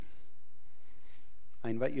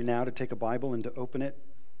invite you now to take a Bible and to open it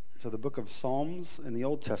to the book of Psalms in the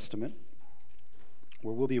Old Testament,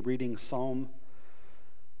 where we'll be reading Psalm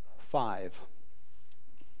 5.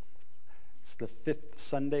 It's the 5th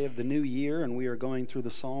Sunday of the new year, and we are going through the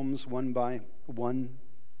Psalms one by one.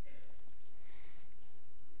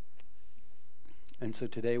 And so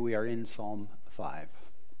today we are in Psalm 5.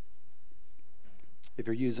 If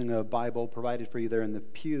you're using a Bible provided for you there in the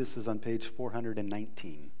pew, this is on page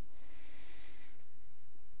 419.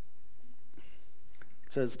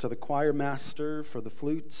 It says, "To the choir master for the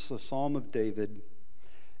flutes, a psalm of David.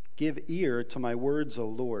 Give ear to my words, O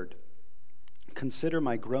Lord. Consider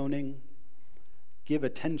my groaning. Give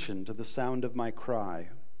attention to the sound of my cry,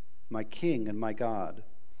 my King and my God.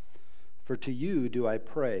 For to you do I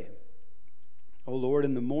pray. O Lord,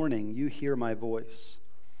 in the morning you hear my voice.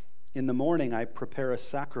 In the morning I prepare a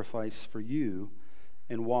sacrifice for you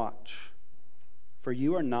and watch. For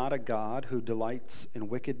you are not a God who delights in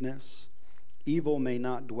wickedness. Evil may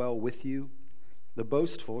not dwell with you. The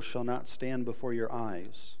boastful shall not stand before your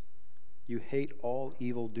eyes. You hate all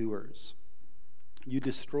evildoers. You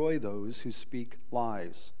destroy those who speak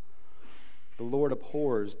lies. The Lord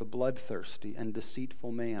abhors the bloodthirsty and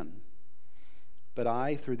deceitful man. But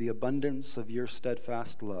I, through the abundance of your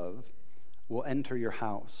steadfast love, will enter your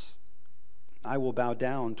house. I will bow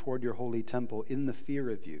down toward your holy temple in the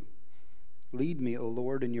fear of you. Lead me, O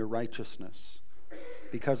Lord, in your righteousness,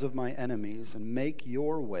 because of my enemies, and make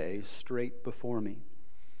your way straight before me.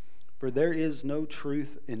 For there is no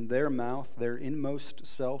truth in their mouth. Their inmost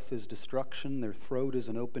self is destruction. Their throat is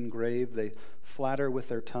an open grave. They flatter with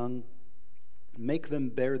their tongue. Make them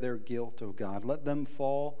bear their guilt, O God. Let them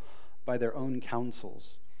fall by their own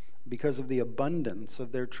counsels. Because of the abundance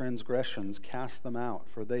of their transgressions, cast them out,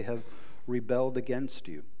 for they have rebelled against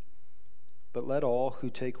you. But let all who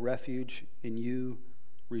take refuge in you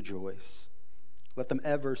rejoice. Let them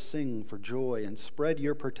ever sing for joy and spread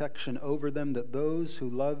your protection over them, that those who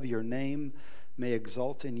love your name may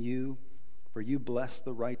exult in you. For you bless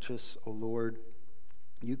the righteous, O Lord.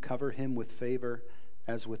 You cover him with favor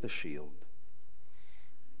as with a shield."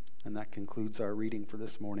 And that concludes our reading for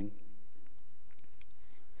this morning.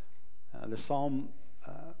 The psalm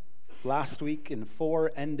last week in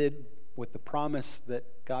 4 ended with the promise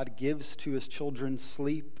that God gives to his children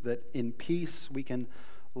sleep, that in peace we can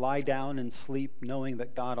lie down and sleep knowing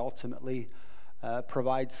that God ultimately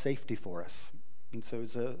provides safety for us. And so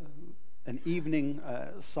it's an evening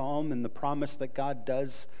psalm and the promise that God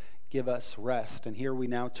does give us rest. And here we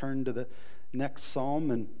now turn to the next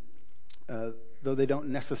psalm, and though they don't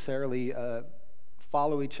necessarily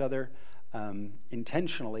follow each other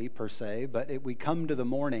intentionally per se, but we come to the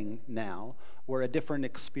morning now where a different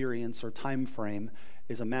experience or time frame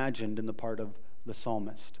is imagined in the part of the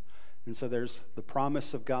psalmist. And so there's the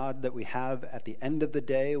promise of God that we have at the end of the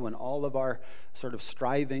day when all of our sort of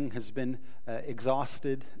striving has been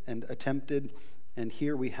exhausted and attempted. And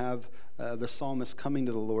here we have the psalmist coming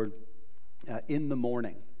to the Lord in the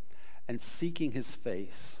morning and seeking his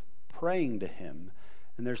face, praying to him.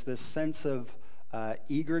 And there's this sense of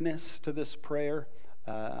eagerness to this prayer.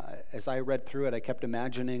 As I read through it, I kept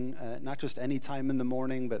imagining not just any time in the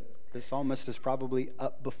morning, but the psalmist is probably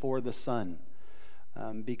up before the sun,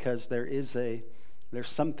 because there's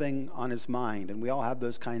something on his mind, and we all have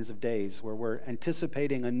those kinds of days where we're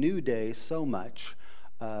anticipating a new day so much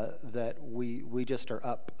that we just are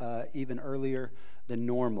up even earlier than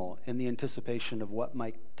normal in the anticipation of what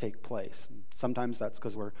might take place. Sometimes that's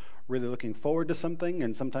because we're really looking forward to something,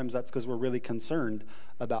 and sometimes that's because we're really concerned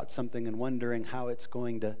about something and wondering how it's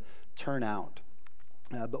going to turn out.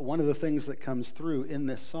 But one of the things that comes through in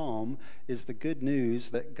this psalm is the good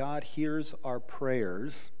news that God hears our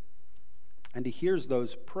prayers, and he hears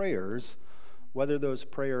those prayers whether those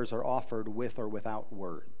prayers are offered with or without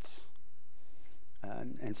words.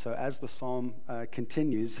 And so as the psalm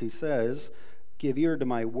continues, he says, "Give ear to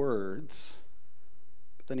my words."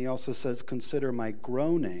 But then he also says, "Consider my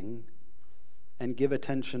groaning and give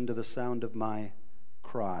attention to the sound of my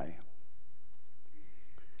cry.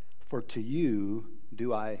 For to you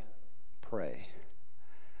do I pray."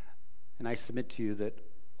 And I submit to you that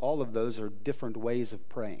all of those are different ways of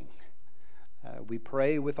praying. We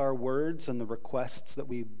pray with our words and the requests that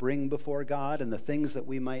we bring before God and the things that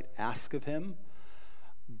we might ask of him.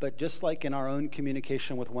 But just like in our own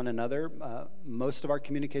communication with one another, most of our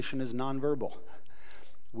communication is nonverbal.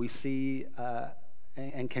 We see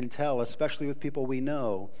and can tell, especially with people we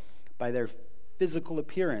know, by their physical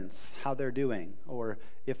appearance, how they're doing, or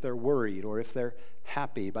if they're worried, or if they're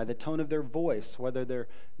happy, by the tone of their voice, whether they're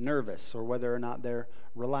nervous or whether or not they're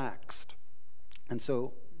relaxed. And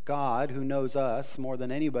so God, who knows us more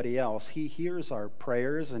than anybody else, he hears our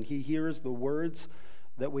prayers and he hears the words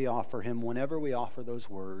that we offer him whenever we offer those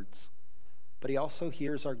words. But he also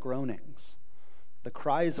hears our groanings, the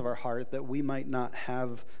cries of our heart that we might not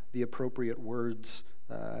have the appropriate words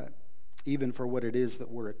even for what it is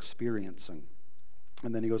that we're experiencing.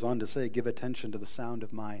 And then he goes on to say, give attention to the sound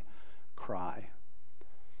of my cry.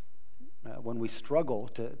 When we struggle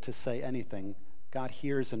to say anything, God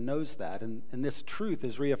hears and knows that. And this truth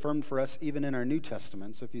is reaffirmed for us even in our New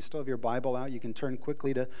Testament. So if you still have your Bible out, you can turn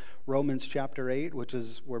quickly to Romans chapter 8, which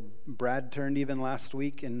is where Brad turned even last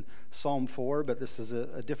week in Psalm 4. But this is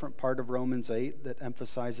a different part of Romans 8 that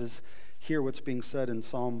emphasizes here what's being said in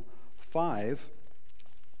Psalm 5.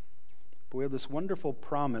 But we have this wonderful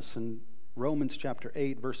promise in Romans chapter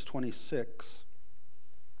 8, verse 26,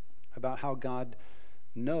 about how God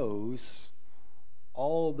knows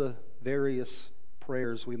all the various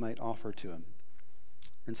prayers we might offer to him.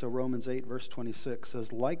 And so Romans 8, verse 26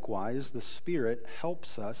 says, likewise, the Spirit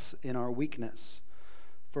helps us in our weakness,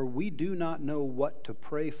 for we do not know what to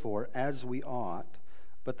pray for as we ought,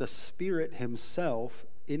 but the Spirit himself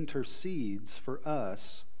intercedes for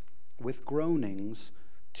us with groanings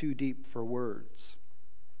too deep for words.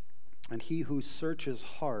 And he who searches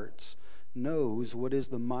hearts knows what is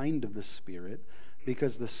the mind of the Spirit,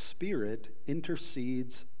 because the Spirit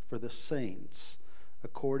intercedes for the saints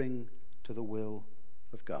according to the will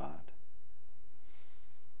of God.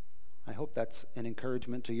 I hope that's an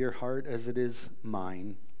encouragement to your heart as it is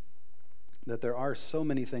mine, that there are so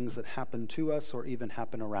many things that happen to us or even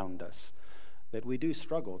happen around us that we do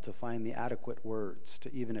struggle to find the adequate words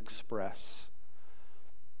to even express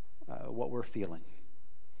what we're feeling.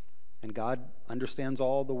 And God understands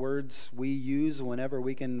all the words we use whenever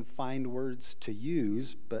we can find words to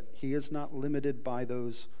use, but he is not limited by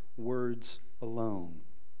those words alone.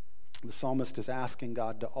 The psalmist is asking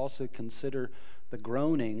God to also consider the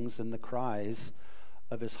groanings and the cries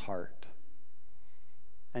of his heart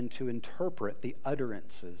and to interpret the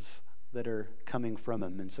utterances that are coming from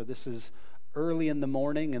him. And so this is early in the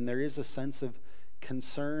morning, and there is a sense of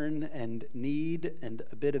concern and need and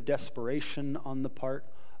a bit of desperation on the part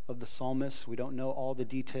of the psalmist. We don't know all the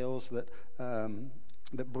details that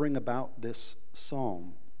bring about this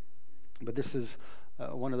psalm. But this is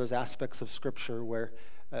one of those aspects of Scripture where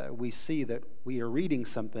we see that we are reading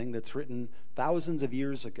something that's written thousands of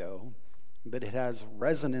years ago, but it has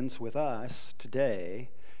resonance with us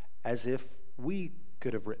today as if we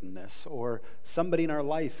could have written this, or somebody in our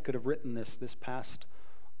life could have written this past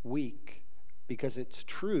week, because it's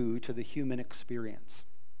true to the human experience.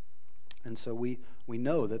 And so we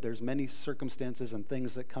know that there's many circumstances and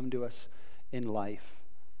things that come to us in life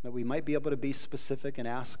that we might be able to be specific and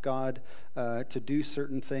ask God to do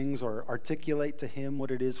certain things or articulate to him what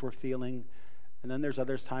it is we're feeling. And then there's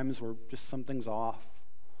other times where just something's off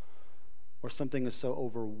or something is so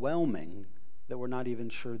overwhelming that we're not even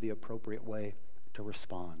sure the appropriate way to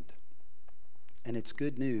respond. And it's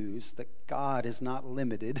good news that God is not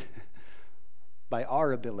limited by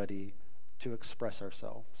our ability to express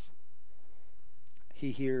ourselves. He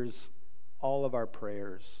hears all of our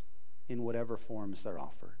prayers in whatever forms they're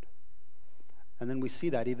offered. And then we see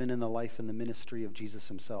that even in the life and the ministry of Jesus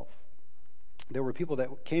himself. There were people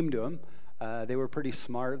that came to him. They were pretty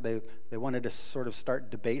smart. They wanted to sort of start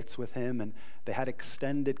debates with him, and they had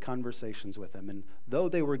extended conversations with him. And though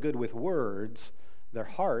they were good with words, their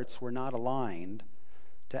hearts were not aligned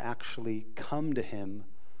to actually come to him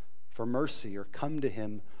for mercy or come to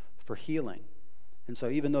him for healing. And so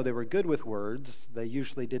even though they were good with words, they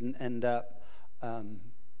usually didn't end up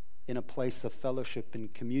in a place of fellowship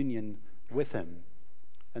and communion with him.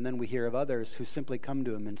 And then we hear of others who simply come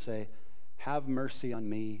to him and say, "Have mercy on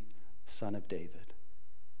me, Son of David."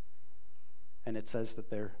 And it says that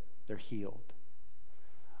they're healed,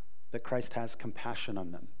 that Christ has compassion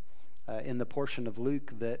on them. In the portion of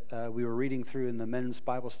Luke that we were reading through in the men's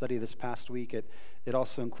Bible study this past week, it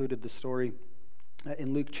also included the story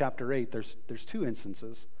in Luke chapter 8. There's two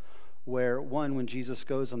instances where one, when Jesus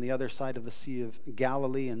goes on the other side of the Sea of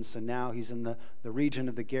Galilee, and so now he's in the region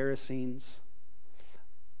of the Gerasenes,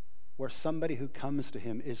 where somebody who comes to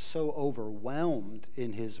him is so overwhelmed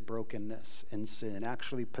in his brokenness and sin,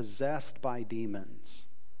 actually possessed by demons,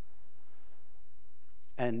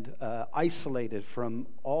 and isolated from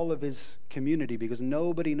all of his community because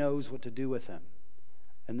nobody knows what to do with him.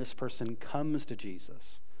 And this person comes to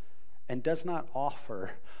Jesus and does not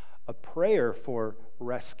offer a prayer for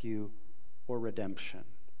rescue or redemption.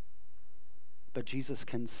 But Jesus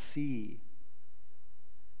can see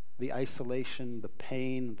the isolation, the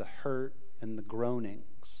pain, the hurt, and the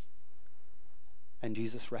groanings. And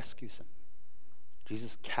Jesus rescues him.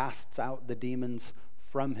 Jesus casts out the demons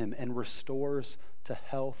from him and restores to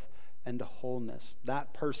health and to wholeness.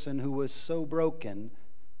 That person who was so broken,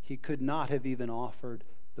 he could not have even offered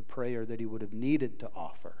the prayer that he would have needed to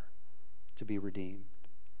offer to be redeemed.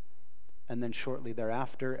 And then shortly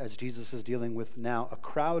thereafter, as Jesus is dealing with now a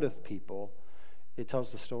crowd of people, it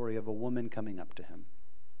tells the story of a woman coming up to him.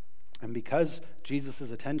 And because Jesus'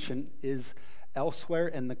 attention is elsewhere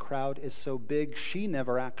and the crowd is so big, she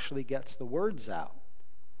never actually gets the words out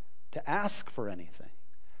to ask for anything,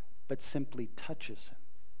 but simply touches him.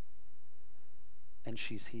 And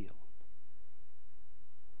she's healed.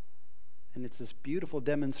 And it's this beautiful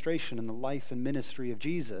demonstration in the life and ministry of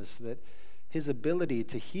Jesus that his ability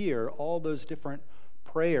to hear all those different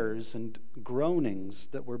prayers and groanings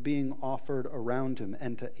that were being offered around him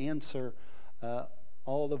and to answer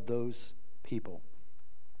all of those people.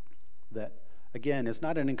 That, again, is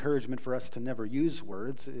not an encouragement for us to never use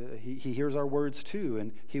words. He hears our words too,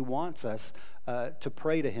 and he wants us to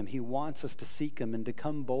pray to him. He wants us to seek him and to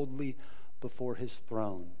come boldly before his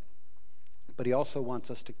throne. But he also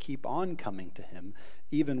wants us to keep on coming to him,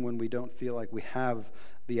 even when we don't feel like we have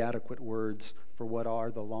the adequate words for what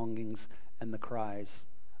are the longings and the cries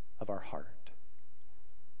of our heart.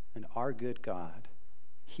 And our good God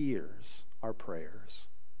hears our prayers,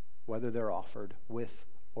 whether they're offered with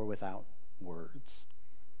or without words.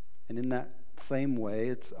 And in that same way,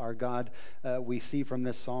 it's our God, we see from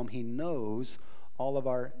this psalm, he knows all of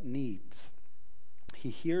our needs. He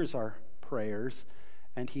hears our prayers,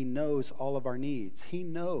 and he knows all of our needs. He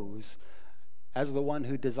knows, as the one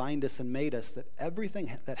who designed us and made us, that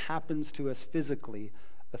everything that happens to us physically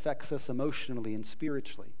affects us emotionally and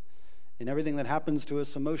spiritually. And everything that happens to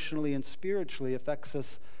us emotionally and spiritually affects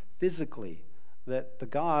us physically. That the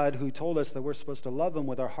God who told us that we're supposed to love him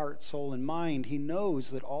with our heart, soul, and mind, he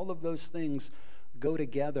knows that all of those things go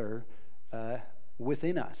together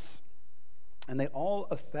within us. And they all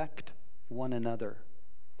affect one another.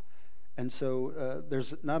 And so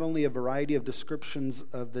there's not only a variety of descriptions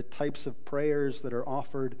of the types of prayers that are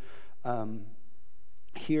offered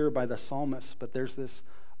here by the psalmist, but there's this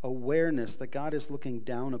awareness that God is looking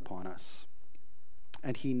down upon us,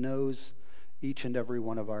 and he knows each and every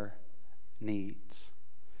one of our needs.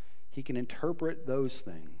 He can interpret those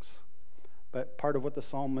things, but part of what the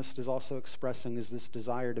psalmist is also expressing is this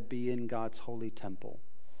desire to be in God's holy temple.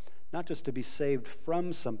 Not just to be saved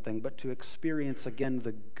from something, but to experience again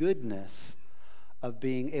the goodness of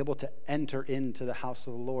being able to enter into the house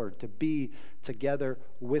of the Lord, to be together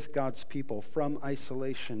with God's people from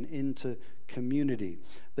isolation into community.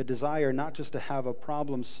 The desire not just to have a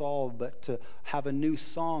problem solved, but to have a new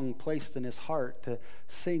song placed in his heart, to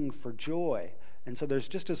sing for joy. And so there's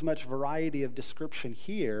just as much variety of description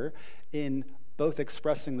here in both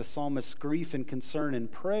expressing the psalmist's grief and concern in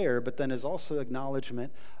prayer, but then is also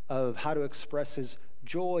acknowledgement of how to express his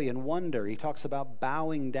joy and wonder. He talks about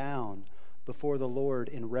bowing down before the Lord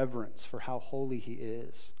in reverence for how holy he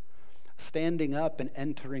is, standing up and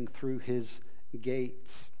entering through his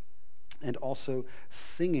gates, and also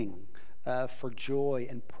singing for joy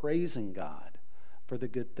and praising God for the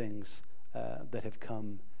good things that have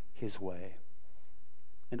come his way.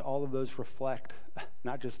 And all of those reflect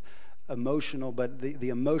not just emotional, but the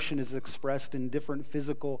emotion is expressed in different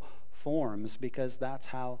physical forms because that's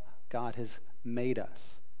how God has made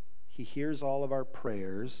us. He hears all of our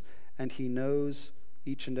prayers, and he knows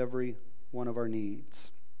each and every one of our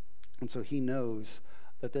needs. And so he knows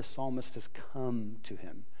that this psalmist has come to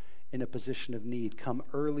him in a position of need, come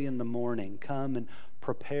early in the morning, come and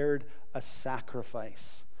prepared a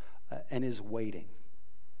sacrifice, and is waiting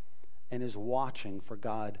and is watching for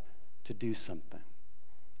God to do something.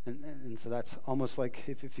 And so that's almost like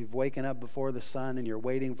if you've waken up before the sun and you're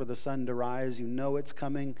waiting for the sun to rise, you know it's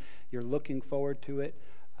coming, you're looking forward to it,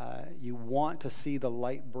 you want to see the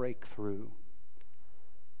light break through.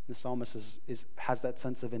 The psalmist has that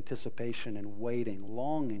sense of anticipation and waiting,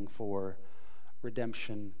 longing for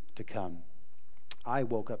redemption to come. I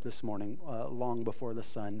woke up this morning long before the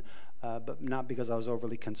sun, but not because I was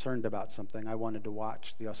overly concerned about something. I wanted to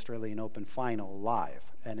watch the Australian Open final live,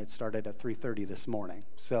 and it started at 3:30 this morning.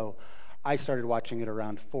 So I started watching it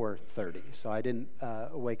around 4:30. So I didn't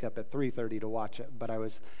wake up at 3:30 to watch it, but I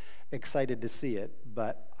was excited to see it.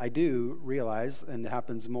 But I do realize, and it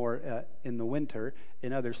happens more in the winter,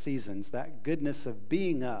 in other seasons, that goodness of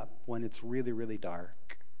being up when it's really, really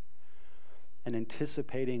dark and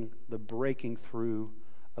anticipating the breaking through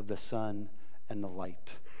of the sun and the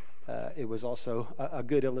light. It was also a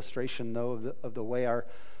good illustration, though, of the way our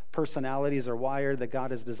personalities are wired, that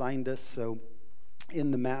God has designed us. So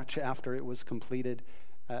in the match, after it was completed,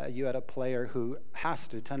 You had a player who has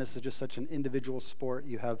to. Tennis is just such an individual sport.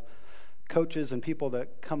 You have coaches and people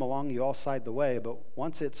that come along you all side the way, but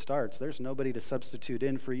once it starts, there's nobody to substitute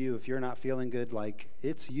in for you if you're not feeling good. Like,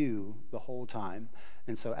 it's you the whole time.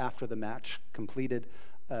 And so after the match completed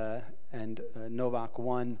and Novak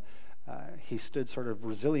won, he stood sort of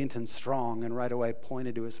resilient and strong and right away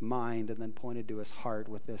pointed to his mind and then pointed to his heart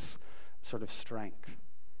with this sort of strength.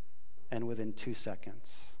 And within 2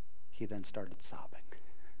 seconds, he then started sobbing.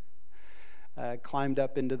 Climbed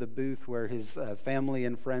up into the booth where his family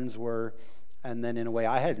and friends were, and then in a way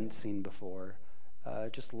I hadn't seen before,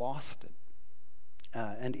 just lost it.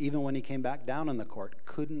 And even when he came back down on the court,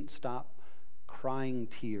 couldn't stop crying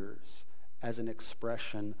tears as an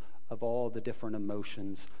expression of all the different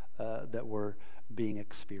emotions that were being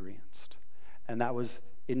experienced. And that was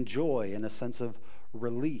in joy, in a sense of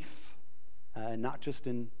relief, not just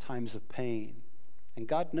in times of pain. And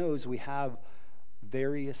God knows we have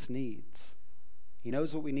various needs. He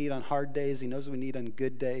knows what we need on hard days. He knows what we need on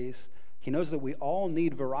good days. He knows that we all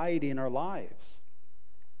need variety in our lives.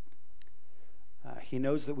 He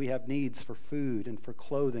knows that we have needs for food and for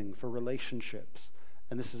clothing, for relationships.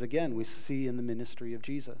 And this is, again, we see in the ministry of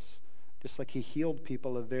Jesus. Just like he healed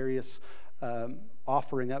people of various,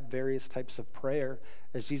 offering up various types of prayer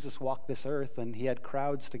as Jesus walked this earth, and he had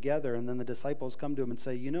crowds together, and then the disciples come to him and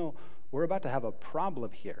say, you know, we're about to have a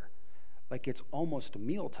problem here. Like, it's almost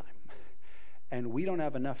mealtime, and we don't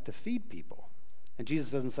have enough to feed people. And Jesus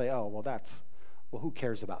doesn't say, oh, well, who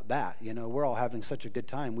cares about that? You know, we're all having such a good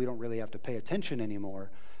time, we don't really have to pay attention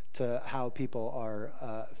anymore to how people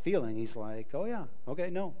are feeling. He's like, oh yeah, okay,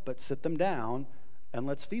 no, but sit them down and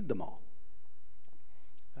let's feed them all.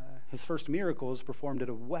 His first miracle is performed at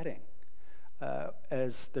a wedding.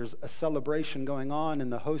 As there's a celebration going on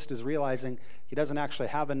and the host is realizing he doesn't actually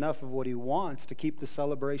have enough of what he wants to keep the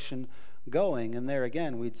celebration going. And there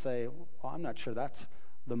again, we'd say, well, I'm not sure that's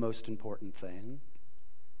the most important thing.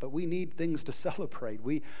 But we need things to celebrate.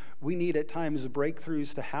 We need at times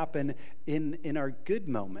breakthroughs to happen in our good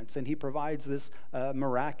moments. And he provides this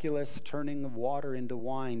miraculous turning of water into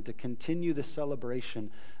wine to continue the celebration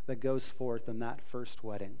that goes forth in that first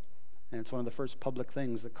wedding. And it's one of the first public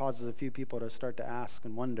things that causes a few people to start to ask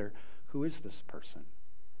and wonder, who is this person?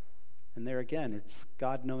 And there again, it's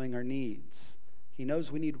God knowing our needs. He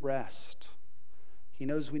knows we need rest. He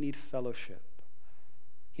knows we need fellowship.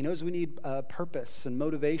 He knows we need purpose and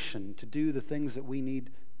motivation to do the things that we need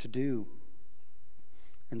to do.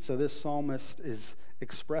 And so this psalmist is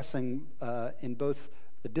expressing in both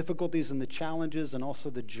the difficulties and the challenges and also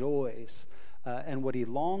the joys and what he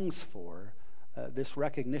longs for, this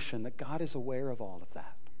recognition that God is aware of all of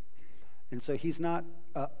that. And so he's not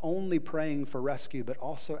only praying for rescue, but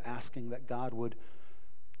also asking that God would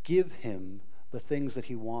give him the things that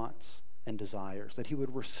he wants and desires, that he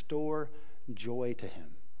would restore joy to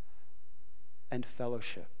him and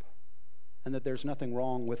fellowship, and that there's nothing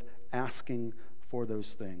wrong with asking for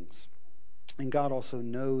those things. And God also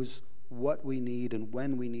knows what we need and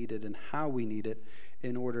when we need it and how we need it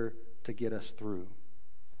in order to get us through.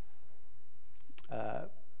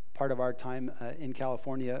 Part of our time in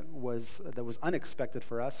California was unexpected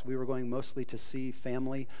for us. We were going mostly to see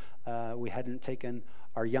family. We hadn't taken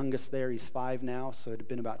our youngest there. He's 5 now, so it had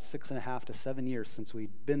been about 6.5 to 7 years since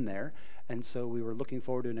we'd been there. And so we were looking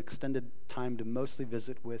forward to an extended time to mostly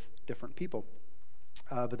visit with different people.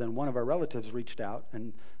 But then one of our relatives reached out,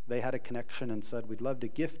 and they had a connection and said, we'd love to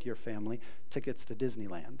gift your family tickets to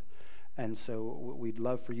Disneyland. And so we'd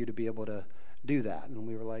love for you to be able to do that. And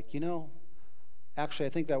we were like, actually, I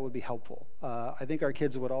think that would be helpful. I think our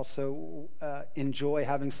kids would also enjoy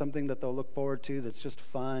having something that they'll look forward to that's just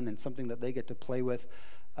fun and something that they get to play with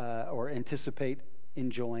or anticipate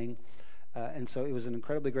enjoying. And so it was an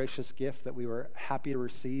incredibly gracious gift that we were happy to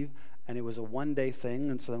receive, and it was a one-day thing.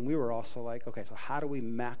 And so then we were also like, okay, so how do we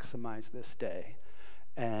maximize this day?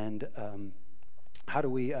 And how do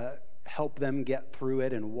we help them get through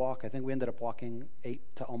it and walk? I think we ended up walking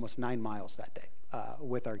 8 to almost 9 miles that day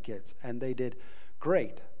with our kids, and they did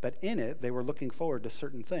great. But in it, they were looking forward to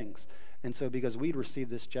certain things. And so because we'd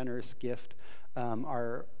received this generous gift,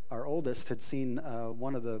 our oldest had seen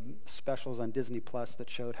one of the specials on Disney Plus that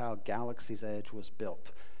showed how Galaxy's Edge was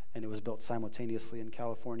built. And it was built simultaneously in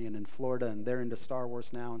California and in Florida, and they're into Star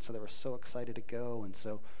Wars now, and so they were so excited to go. And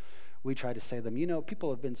so we tried to say to them, people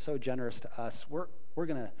have been so generous to us. We're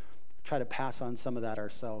going to try to pass on some of that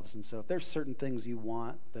ourselves. And so if there's certain things you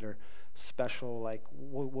want that are special, like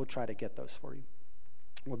we'll try to get those for you.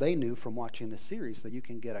 Well, they knew from watching the series that you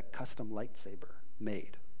can get a custom lightsaber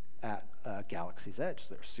made at Galaxy's Edge.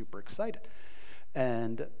 So they're super excited.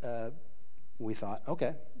 And we thought,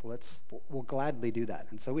 okay, we'll gladly do that.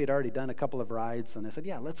 And so we had already done a couple of rides, and I said,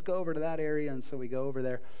 yeah, let's go over to that area. And so we go over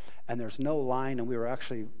there, and there's no line, and we were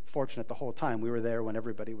actually fortunate the whole time. We were there when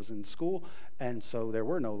everybody was in school, and so there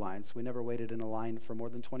were no lines. We never waited in a line for more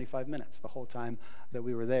than 25 minutes the whole time that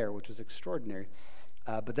we were there, which was extraordinary.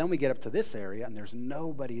 But then we get up to this area, and there's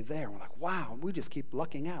nobody there. We're like, wow, we just keep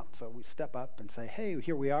lucking out. So we step up and say, hey,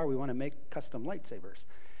 here we are. We want to make custom lightsabers.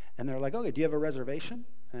 And they're like, okay, do you have a reservation?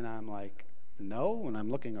 And I'm like, no. And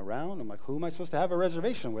I'm looking around. I'm like, who am I supposed to have a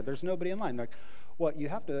reservation with? There's nobody in line. They're like, well, you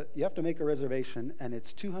have to make a reservation, and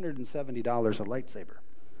it's $270 a lightsaber.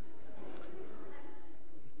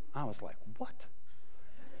 I was like, what?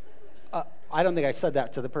 I don't think I said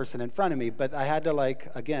that to the person in front of me, but I had to,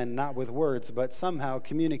 like, again, not with words, but somehow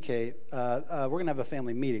communicate, we're going to have a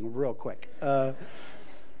family meeting real quick.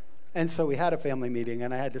 And so we had a family meeting,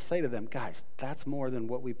 and I had to say to them, guys, that's more than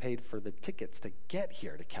what we paid for the tickets to get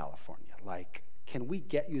here to California. Like, can we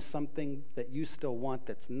get you something that you still want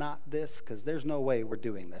that's not this? Because there's no way we're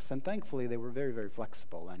doing this. And thankfully, they were very, very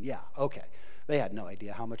flexible. And yeah, okay. They had no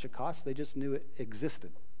idea how much it cost. They just knew it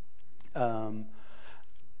existed.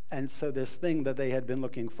 And so this thing that they had been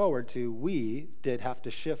looking forward to, we did have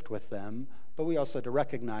to shift with them, but we also had to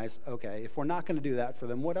recognize, okay, if we're not going to do that for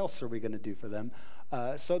them, what else are we going to do for them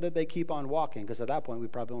so that they keep on walking? Because at that point, we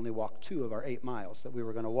probably only walked 2 of our 8 miles that we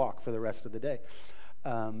were going to walk for the rest of the day.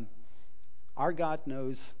 Our God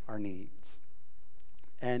knows our needs,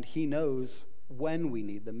 and he knows when we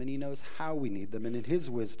need them, and he knows how we need them. And in his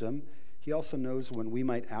wisdom, he also knows when we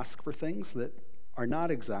might ask for things that are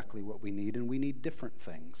not exactly what we need, and we need different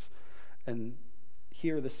things. And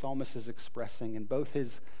here the psalmist is expressing in both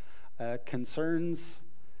his concerns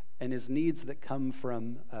and his needs that come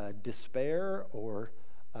from despair or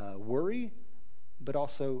worry, but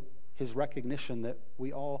also his recognition that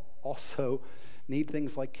we all also need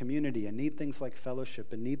things like community and need things like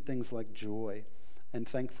fellowship and need things like joy. And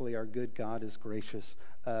thankfully, our good God is gracious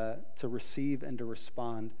to receive and to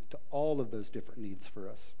respond to all of those different needs for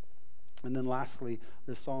us. And then lastly,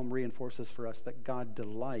 the psalm reinforces for us that God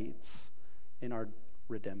delights in our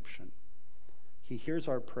redemption. He hears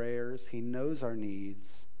our prayers, he knows our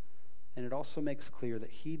needs, and it also makes clear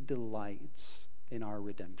that he delights in our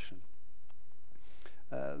redemption.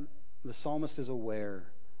 The psalmist is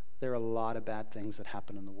aware there are a lot of bad things that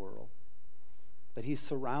happen in the world, that he's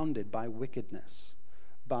surrounded by wickedness,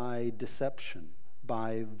 by deception,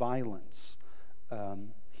 by violence.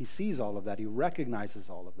 He sees all of that. He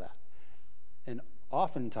recognizes all of that. And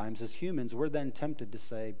oftentimes, as humans, we're then tempted to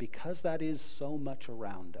say, because that is so much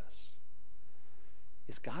around us,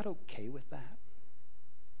 is God okay with that?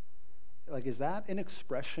 Like, is that an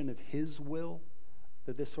expression of his will,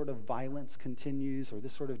 that this sort of violence continues or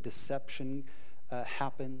this sort of deception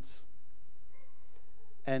happens?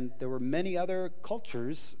 And there were many other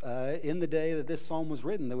cultures in the day that this psalm was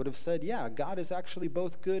written that would have said, yeah, God is actually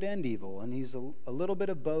both good and evil, and he's a little bit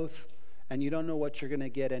of both, and you don't know what you're going to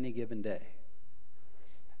get any given day.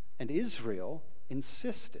 And Israel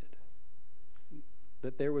insisted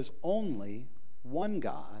that there was only one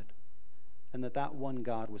God, and that one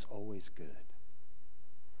God was always good.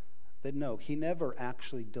 That no, he never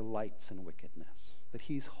actually delights in wickedness, that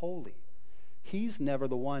he's holy. He's never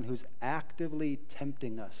the one who's actively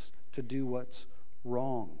tempting us to do what's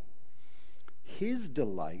wrong. His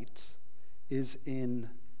delight is in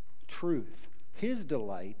truth. His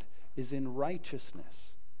delight is in righteousness.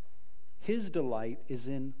 His delight is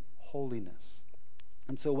in holiness.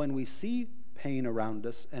 And so when we see pain around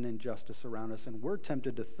us and injustice around us, and we're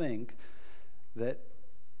tempted to think that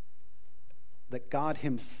God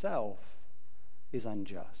himself is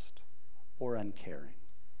unjust or uncaring,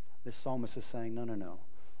 this psalmist is saying, no.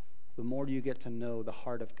 The more you get to know the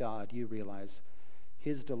heart of God, you realize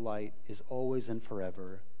his delight is always and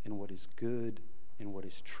forever in what is good, in what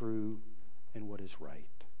is true, in what is right.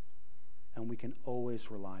 And we can always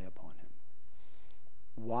rely upon him.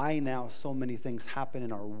 Why now so many things happen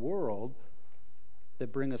in our world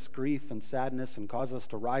that bring us grief and sadness and cause us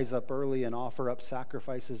to rise up early and offer up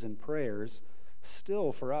sacrifices and prayers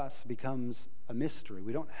still for us becomes a mystery.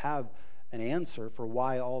 We don't have an answer for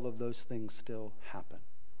why all of those things still happen.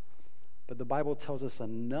 But the Bible tells us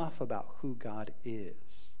enough about who God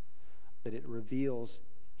is that it reveals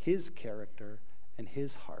his character and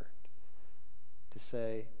his heart to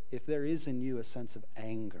say, if there is in you a sense of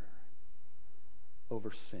anger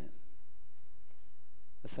over sin,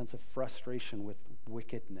 a sense of frustration with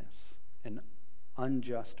wickedness and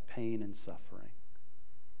unjust pain and suffering,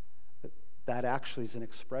 that actually is an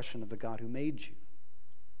expression of the God who made you.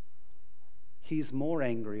 He's more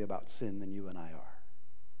angry about sin than you and I are.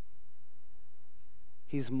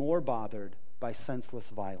 He's more bothered by senseless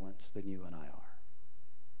violence than you and I are.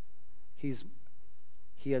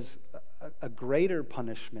 He has a greater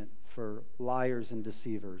punishment for liars and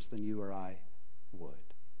deceivers than you or I would.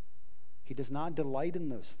 He does not delight in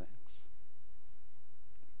those things.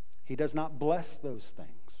 He does not bless those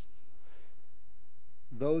things.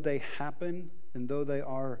 Though they happen and though they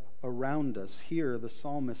are around us, here the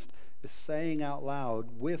psalmist is saying out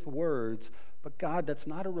loud with words, but God, that's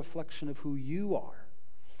not a reflection of who you are.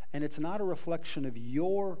 And it's not a reflection of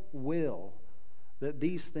your will that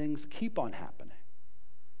these things keep on happening.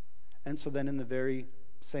 And so then in the very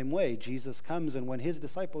same way, Jesus comes, and when his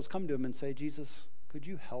disciples come to him and say, Jesus, could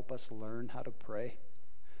you help us learn how to pray?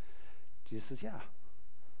 Jesus says, yeah.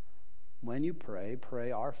 When you pray,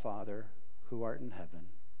 pray, Our Father who art in heaven,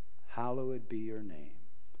 hallowed be your name.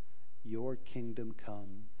 Your kingdom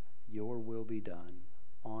come, your will be done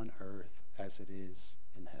on earth as it is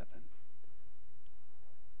in heaven.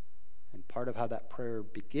 And part of how that prayer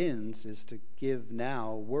begins is to give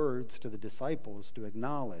now words to the disciples to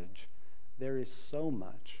acknowledge there is so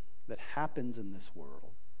much that happens in this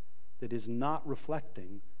world that is not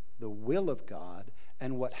reflecting the will of God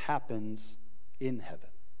and what happens in heaven.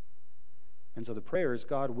 And so the prayer is,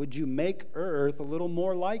 God, would you make earth a little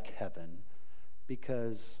more like heaven?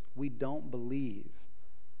 Because we don't believe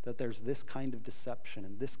that there's this kind of deception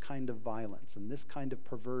and this kind of violence and this kind of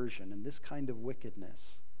perversion and this kind of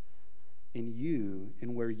wickedness in you,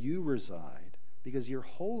 in where you reside, because you're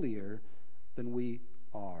holier than we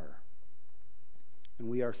are. And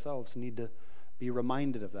we ourselves need to be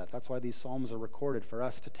reminded of that. That's why these psalms are recorded, for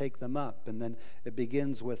us to take them up. And then it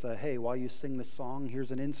begins with hey, while you sing this song,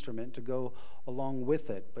 here's an instrument to go along with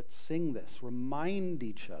it. But sing this. Remind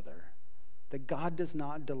each other that God does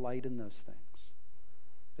not delight in those things.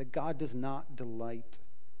 That God does not delight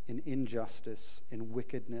in injustice, in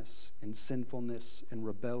wickedness, in sinfulness, in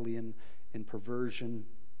rebellion, in perversion.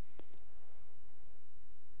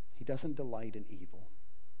 He doesn't delight in evil.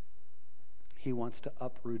 He wants to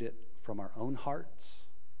uproot it from our own hearts,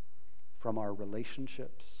 from our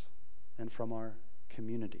relationships, and from our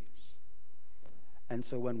communities. And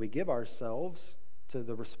so when we give ourselves to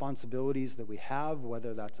the responsibilities that we have,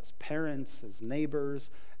 whether that's as parents, as neighbors,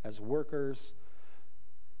 as workers,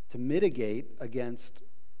 to mitigate against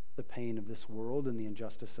the pain of this world and the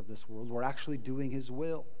injustice of this world, we're actually doing his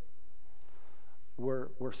will.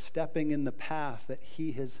 We're stepping in the path that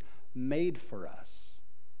he has made for us.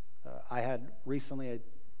 I had recently,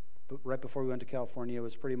 right before we went to California, it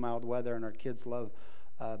was pretty mild weather, and our kids love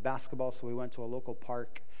basketball, so we went to a local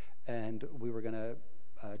park, and we were going to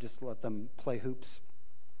just let them play hoops.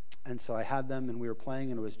 And so I had them, and we were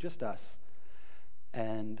playing, and it was just us.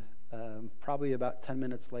 And probably about 10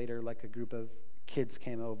 minutes later, like a group of kids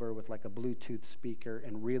came over with like a Bluetooth speaker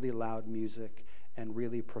and really loud music and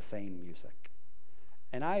really profane music.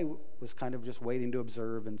 And I was kind of just waiting to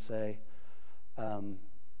observe and say,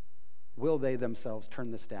 will they themselves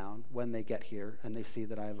turn this down when they get here and they see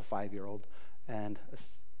that I have a 5-year-old and an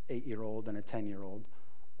 8-year-old and a 10-year-old,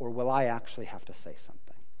 or will I actually have to say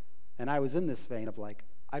something? And I was in this vein of like,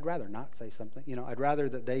 I'd rather not say something. I'd rather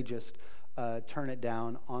that they just turn it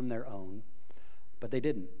down on their own, but they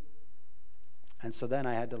didn't. And so then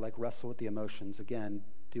I had to like wrestle with the emotions again.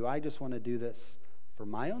 Do I just want to do this for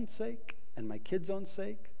my own sake and my kids' own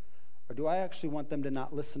sake? Or do I actually want them to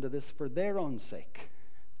not listen to this for their own sake?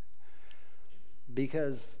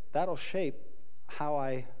 Because that'll shape how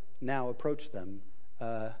I now approach them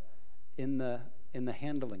in the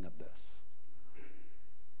handling of this.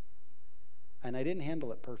 And I didn't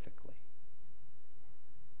handle it perfectly.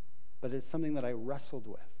 But it's something that I wrestled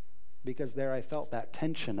with, because there I felt that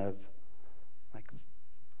tension of, like,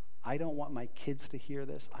 I don't want my kids to hear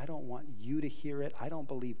this. I don't want you to hear it. I don't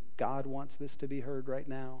believe God wants this to be heard right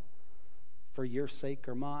now for your sake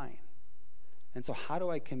or mine. And so how do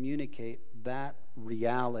I communicate that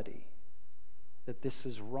reality, that this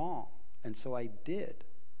is wrong? And so I did.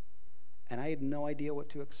 And I had no idea what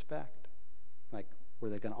to expect. Like, were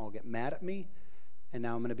they going to all get mad at me? And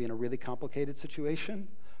now I'm going to be in a really complicated situation?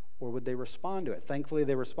 Or would they respond to it? Thankfully,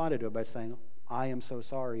 they responded to it by saying, I am so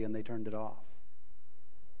sorry, and they turned it off.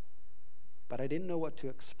 But I didn't know what to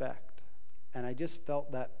expect. And I just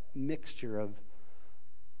felt that mixture of,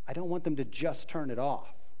 I don't want them to just turn it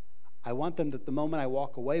off. I want them, that the moment I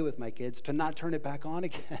walk away with my kids, to not turn it back on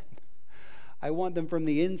again. I want them from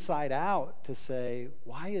the inside out to say,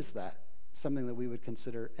 why is that something that we would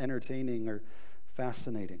consider entertaining or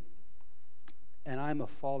fascinating? And I'm a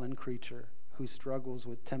fallen creature who struggles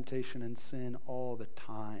with temptation and sin all the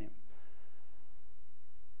time.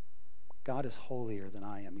 God is holier than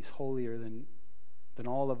I am. He's holier than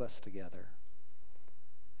all of us together.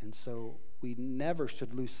 And so we never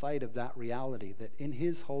should lose sight of that reality, that in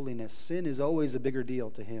his holiness, sin is always a bigger deal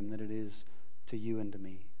to him than it is to you and to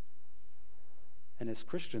me. And as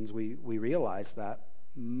Christians, we realize that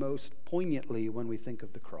most poignantly when we think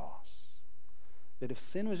of the cross. That if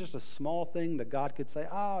sin was just a small thing that God could say,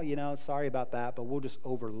 oh, sorry about that, but we'll just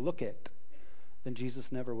overlook it, then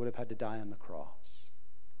Jesus never would have had to die on the cross.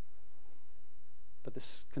 But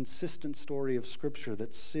this consistent story of Scripture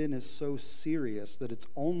that sin is so serious that it's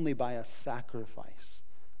only by a sacrifice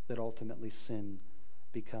that ultimately sin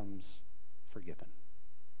becomes forgiven.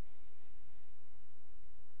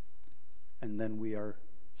 And then we are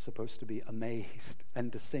supposed to be amazed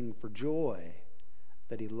and to sing for joy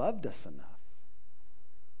that he loved us enough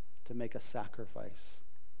to make a sacrifice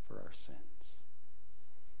for our sins.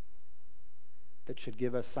 That should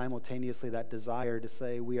give us simultaneously that desire to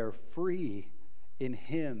say we are free in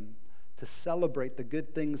him to celebrate the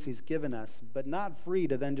good things he's given us, but not free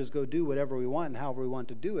to then just go do whatever we want and however we want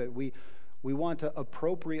to do it. We want to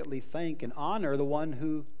appropriately thank and honor the one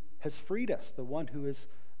who has freed us, the one who has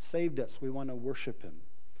saved us. We want to worship him.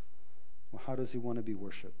 Well, how does he want to be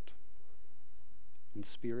worshiped? In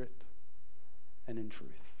spirit and in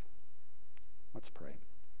truth. Let's pray.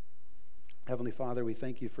 Heavenly Father, we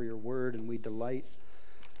thank you for your word, and we delight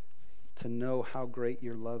to know how great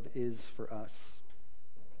your love is for us.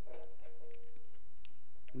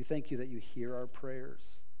 We thank you that you hear our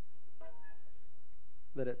prayers,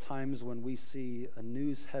 that at times when we see a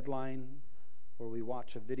news headline or we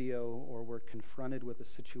watch a video or we're confronted with a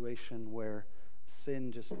situation where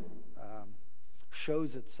sin just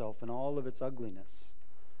shows itself in all of its ugliness,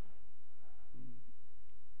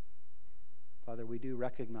 Father, we do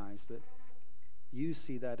recognize that you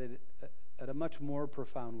see that at a much more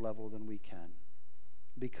profound level than we can.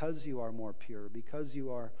 Because you are more pure, because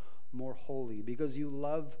you are more holy, because you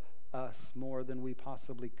love us more than we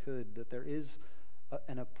possibly could, that there is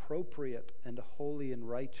an appropriate and holy and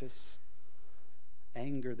righteous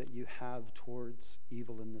anger that you have towards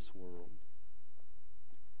evil in this world.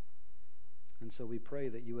 And so we pray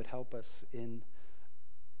that you would help us in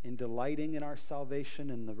delighting in our salvation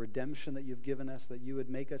and the redemption that you've given us, that you would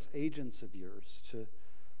make us agents of yours to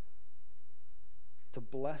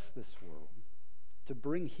bless this world, to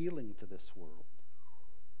bring healing to this world.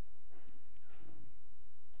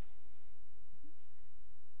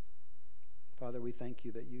 Father, we thank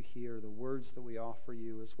you that you hear the words that we offer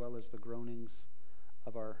you as well as the groanings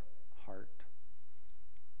of our heart.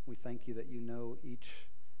 We thank you that you know each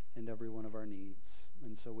and every one of our needs,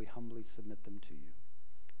 and so we humbly submit them to you.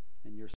 In your